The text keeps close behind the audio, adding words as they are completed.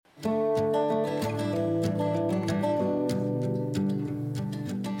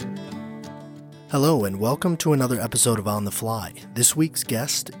Hello and welcome to another episode of On the Fly. This week's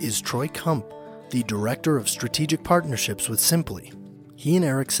guest is Troy Kump, the Director of Strategic Partnerships with Simply. He and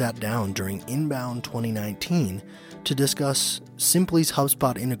Eric sat down during Inbound 2019 to discuss Simply's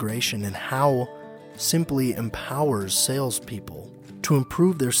HubSpot integration and how Simply empowers salespeople to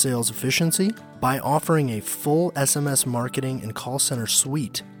improve their sales efficiency by offering a full SMS marketing and call center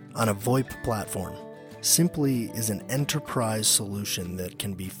suite on a VoIP platform. Simply is an enterprise solution that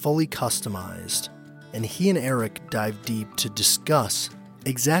can be fully customized, and he and Eric dive deep to discuss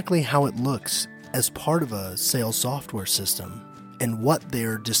exactly how it looks as part of a sales software system and what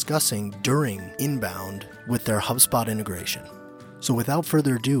they're discussing during Inbound with their HubSpot integration. So without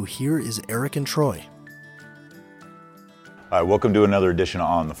further ado, here is Eric and Troy. Hi, welcome to another edition of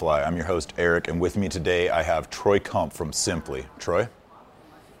On the Fly. I'm your host, Eric, and with me today I have Troy Kump from Simply. Troy,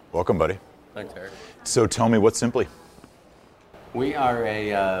 welcome, buddy. Thanks, Eric. So tell me, what's Simply? We are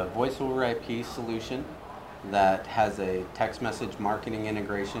a voice over IP solution that has a text message marketing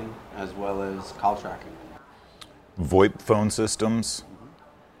integration as well as call tracking. VoIP phone systems,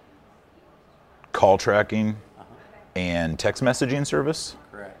 call tracking, and text messaging service?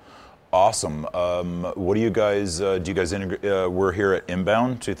 Correct. Awesome. What do you guys integrate? We're here at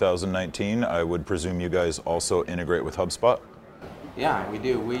Inbound 2019. I would presume you guys also integrate with HubSpot? Yeah, we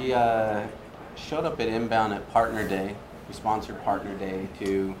do. We showed up at Inbound at Partner Day. We sponsored Partner Day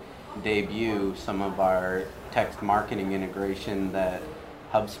to debut some of our text marketing integration that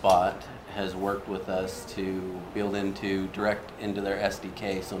HubSpot has worked with us to build direct into their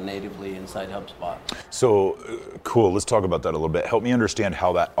SDK, so natively inside HubSpot. So cool, let's talk about that a little bit. Help me understand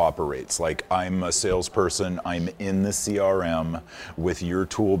how that operates. Like, I'm a salesperson, I'm in the CRM with your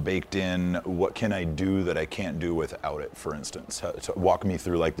tool baked in. What can I do that I can't do without it, for instance? Walk me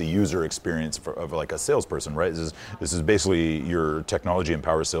through like the user experience of like a salesperson, right? This is basically your technology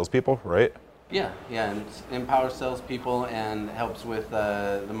empowers salespeople, right? Yeah, and it empowers salespeople and helps with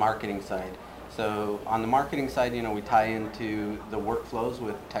the marketing side. So on the marketing side, we tie into the workflows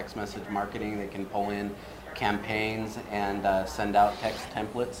with text message marketing. They can pull in campaigns and send out text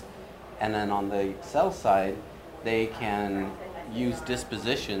templates. And then on the sales side, they can use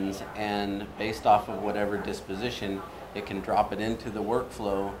dispositions, and based off of whatever disposition, it can drop it into the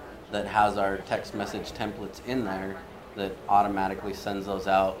workflow that has our text message templates in there that automatically sends those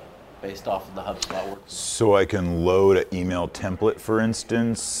out based off of the HubSpot work. So I can load an email template, for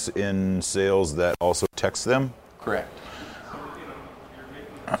instance, in sales that also texts them? Correct.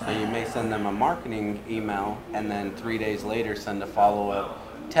 So you may send them a marketing email and then 3 days later send a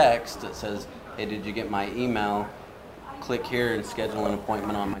follow-up text that says, hey, did you get my email? Click here and schedule an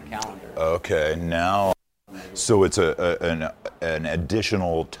appointment on my calendar. Okay, now, so it's an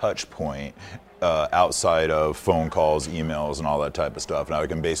additional touch point outside of phone calls, emails, and all that type of stuff. Now I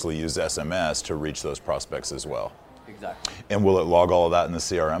can basically use SMS to reach those prospects as well. Exactly. And will it log all of that in the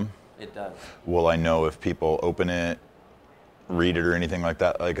CRM? It does. Will I know if people open it, read it, or anything like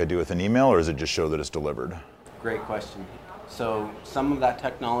that, like I do with an email, or does it just show that it's delivered? Great question. So some of that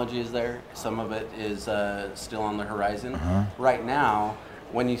technology is there. Some of it is still on the horizon. Right now,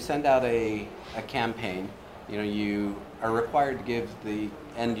 when you send out a campaign, you are required to give the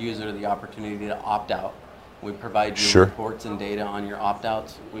end user the opportunity to opt out. We provide you reports and data on your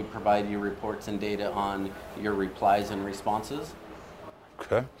opt-outs. We provide you reports and data on your replies and responses.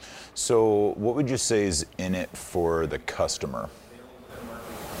 Okay. So what would you say is in it for the customer?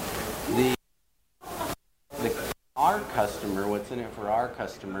 Our customer, what's in it for our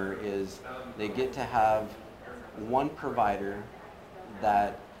customer is they get to have one provider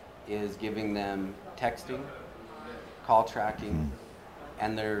that is giving them texting, call tracking,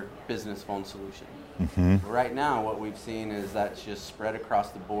 and their business phone solution. Right now, what we've seen is that's just spread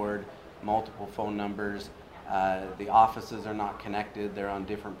across the board, multiple phone numbers. The offices are not connected, they're on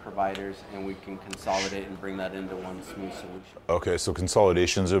different providers, and we can consolidate and bring that into one smooth solution. Okay, so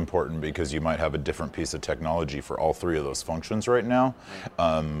consolidation is important because you might have a different piece of technology for all three of those functions right now.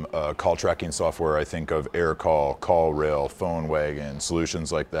 Call tracking software, I think of AirCall, CallRail, PhoneWagon,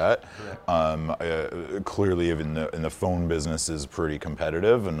 solutions like that. Clearly, even in the phone business is pretty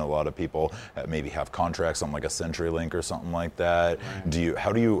competitive, and a lot of people maybe have contracts on like a CenturyLink or something like that. Right.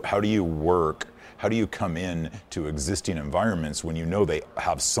 How do you work? How do you come in to existing environments when you know they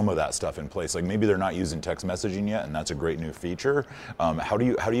have some of that stuff in place? Like maybe they're not using text messaging yet, and that's a great new feature. How do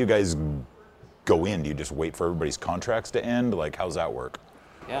you guys go in? Do you just wait for everybody's contracts to end? Like, how's that work?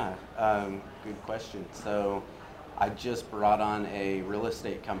 Yeah, good question. So I just brought on a real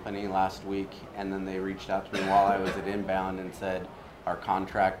estate company last week, and then they reached out to me while I was at Inbound and said, our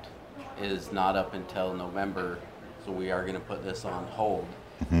contract is not up until November, so we are going to put this on hold.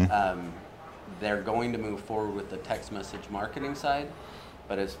 they're going to move forward with the text message marketing side,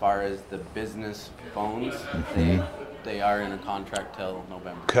 but as far as the business phones, they are in a contract till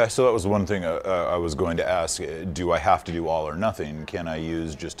November. Okay, so that was one thing I was going to ask. Do I have to do all or nothing? Can I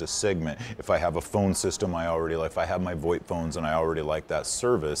use just a segment? If I have a phone system I already like, if I have my VoIP phones and I already like that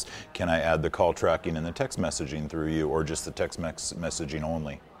service, can I add the call tracking and the text messaging through you, or just the text messaging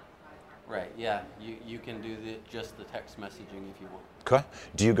only? Right, yeah, you can do just the text messaging if you want. Okay.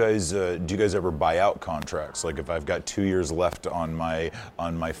 Do you guys ever buy out contracts? Like if I've got 2 years left on my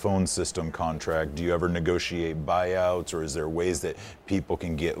phone system contract, do you ever negotiate buyouts, or is there ways that people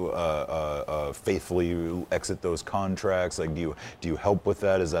can get faithfully exit those contracts? Like do you help with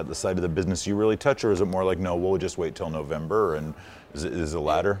that? Is that the side of the business you really touch, or is it more like, no, we'll just wait till November, and is it the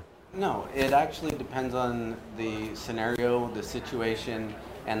latter? No, it actually depends on the scenario, the situation,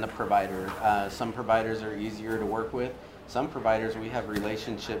 and the provider. Some providers are easier to work with. Some providers, we have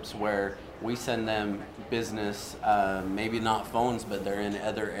relationships where we send them business, maybe not phones, but they're in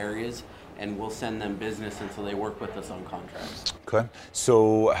other areas, and we'll send them business until they work with us on contracts. Okay.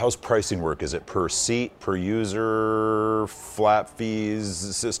 So how's pricing work? Is it per seat, per user, flat fees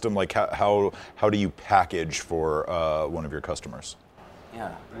system? Like how do you package for one of your customers?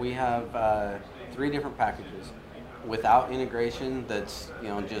 Yeah, we have 3 different packages. Without integration, that's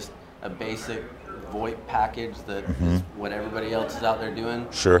just a basic VoIP package that is what everybody else is out there doing.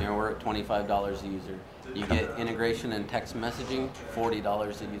 Sure. We're at $25 a user. You get integration and text messaging,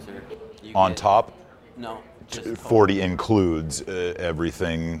 $40 a user. On top? No, just 40 includes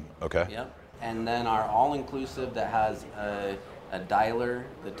everything. Okay. Yep. And then our all-inclusive that has a dialer,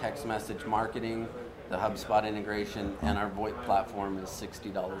 the text message marketing, the HubSpot integration, and our VoIP platform is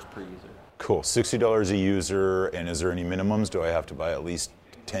 $60 per user. Cool. $60 a user. And is there any minimums? Do I have to buy at least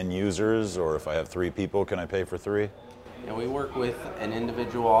 10 users, or if I have 3 people, can I pay for 3? And we work with an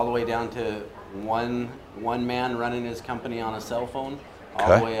individual all the way down to one man running his company on a cell phone,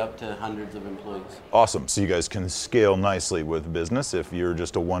 all the way up to hundreds of employees. Awesome. So you guys can scale nicely with business. If you're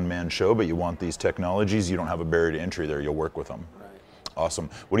just a one-man show, but you want these technologies, you don't have a barrier to entry there. You'll work with them. Awesome.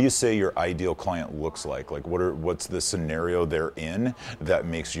 What do you say your ideal client looks like? Like what's the scenario they're in that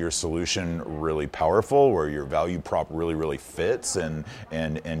makes your solution really powerful, where your value prop really, really fits, and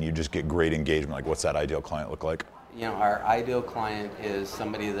you just get great engagement? Like what's that ideal client look like? Our ideal client is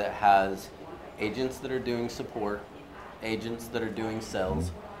somebody that has agents that are doing support, agents that are doing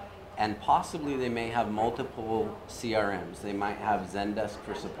sales, and possibly they may have multiple CRMs. They might have Zendesk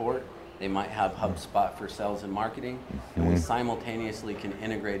for support. They might have HubSpot for sales and marketing, and we simultaneously can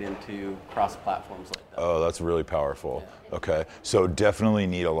integrate into cross-platforms like that. Oh, that's really powerful. Yeah. Okay, so definitely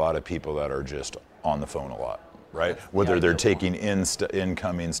need a lot of people that are just on the phone a lot, right? Whether they're taking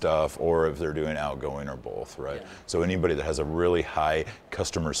incoming stuff or if they're doing outgoing, or both, right? Yeah. So anybody that has a really high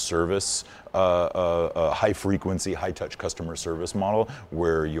customer service, high frequency, high touch customer service model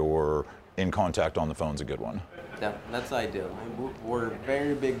where you're in contact on the phone's a good one. Yeah, that's ideal. We're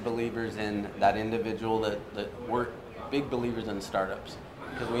very big believers in that individual, that we're big believers in startups,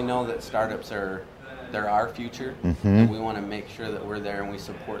 because we know that startups they're our future, and we want to make sure that we're there and we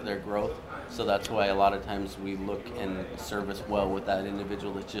support their growth. So that's why a lot of times we look and service well with that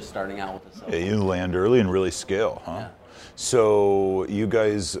individual that's just starting out with us. Yeah, you land early and really scale, huh? Yeah. So you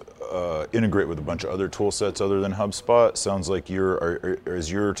guys integrate with a bunch of other tool sets other than HubSpot. Sounds like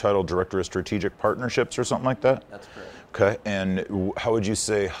is your title Director of Strategic Partnerships or something like that? That's correct. Okay, and how would you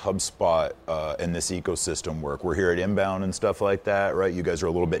say HubSpot and this ecosystem work? We're here at Inbound and stuff like that, right? You guys are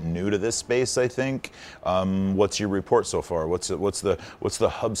a little bit new to this space, I think. What's your report so far? What's the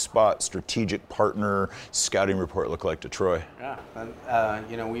HubSpot Strategic Partner Scouting Report look like to Troy?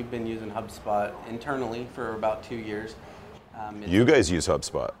 Yeah, we've been using HubSpot internally for about 2 years. You guys use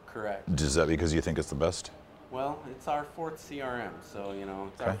HubSpot? Correct. Is that because you think it's the best? Well, it's our 4th CRM, so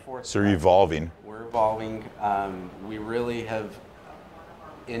it's our 4th. So you're evolving. We're evolving. We really have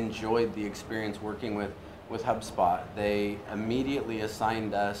enjoyed the experience working with HubSpot. They immediately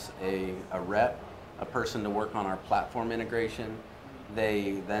assigned us a rep, a person to work on our platform integration.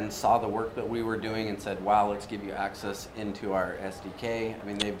 They then saw the work that we were doing and said, wow, let's give you access into our SDK. I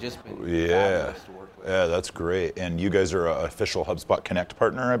mean, they've just been fabulous to work with. Yeah, that's great. And you guys are an official HubSpot Connect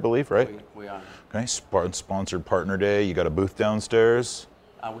partner, I believe, right? We are. Okay, sponsored Partner Day. You got a booth downstairs?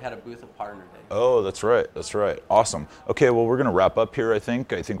 We had a booth at Partner Day. Oh, that's right. Awesome. Okay, well, we're going to wrap up here, I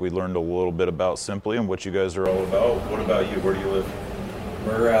think. I think we learned a little bit about Simply and what you guys are all about. What about you? Where do you live?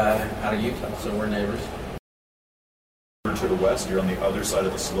 We're out of Utah, so we're neighbors. To the west, you're on the other side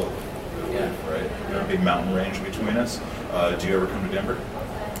of the slope. Yeah. Right? You have a big mountain range between us. Do you ever come to Denver?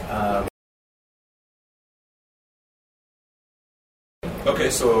 Okay,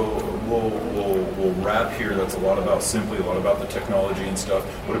 so we'll wrap here. That's a lot about Simply, a lot about the technology and stuff.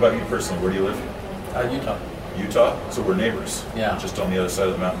 What about you personally? Where do you live? Utah. Utah? So we're neighbors. Yeah. Just on the other side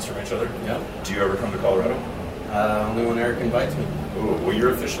of the mountains from each other? Yeah. Do you ever come to Colorado? Only when Eric invites me. Ooh, well,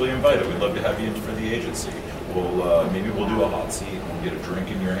 you're officially invited. We'd love to have you in for the agency. Maybe we'll do a hot seat and get a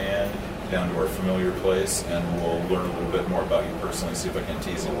drink in your hand down to our familiar place, and we'll learn a little bit more about you personally, see if I can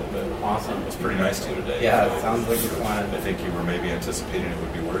tease you a little bit. Awesome. It was pretty nice to you today. Yeah, So, it sounds like you're fine. I think you were maybe anticipating it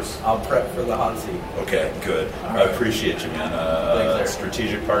would be worse. I'll prep for the hot seat. Okay, good. All I right. appreciate you, man. Thanks, Eric.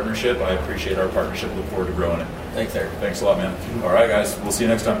 Strategic partnership. I appreciate our partnership. Look forward to growing it. Thanks, Eric. Thanks a lot, man. All right, guys. We'll see you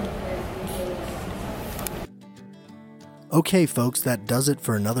next time. Okay, folks, that does it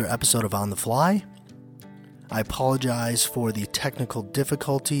for another episode of On the Fly. I apologize for the technical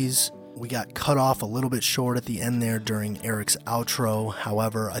difficulties. We got cut off a little bit short at the end there during Eric's outro.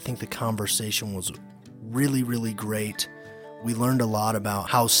 However, I think the conversation was really, really great. We learned a lot about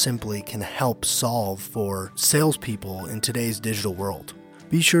how Simply can help solve for salespeople in today's digital world.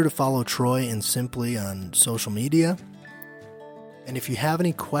 Be sure to follow Troy and Simply on social media. And if you have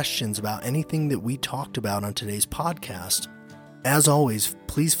any questions about anything that we talked about on today's podcast, as always,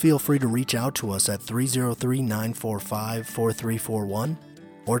 please feel free to reach out to us at 303-945-4341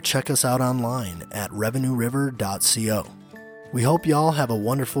 or check us out online at revenueriver.co. We hope y'all have a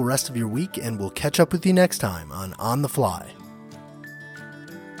wonderful rest of your week, and we'll catch up with you next time on the Fly.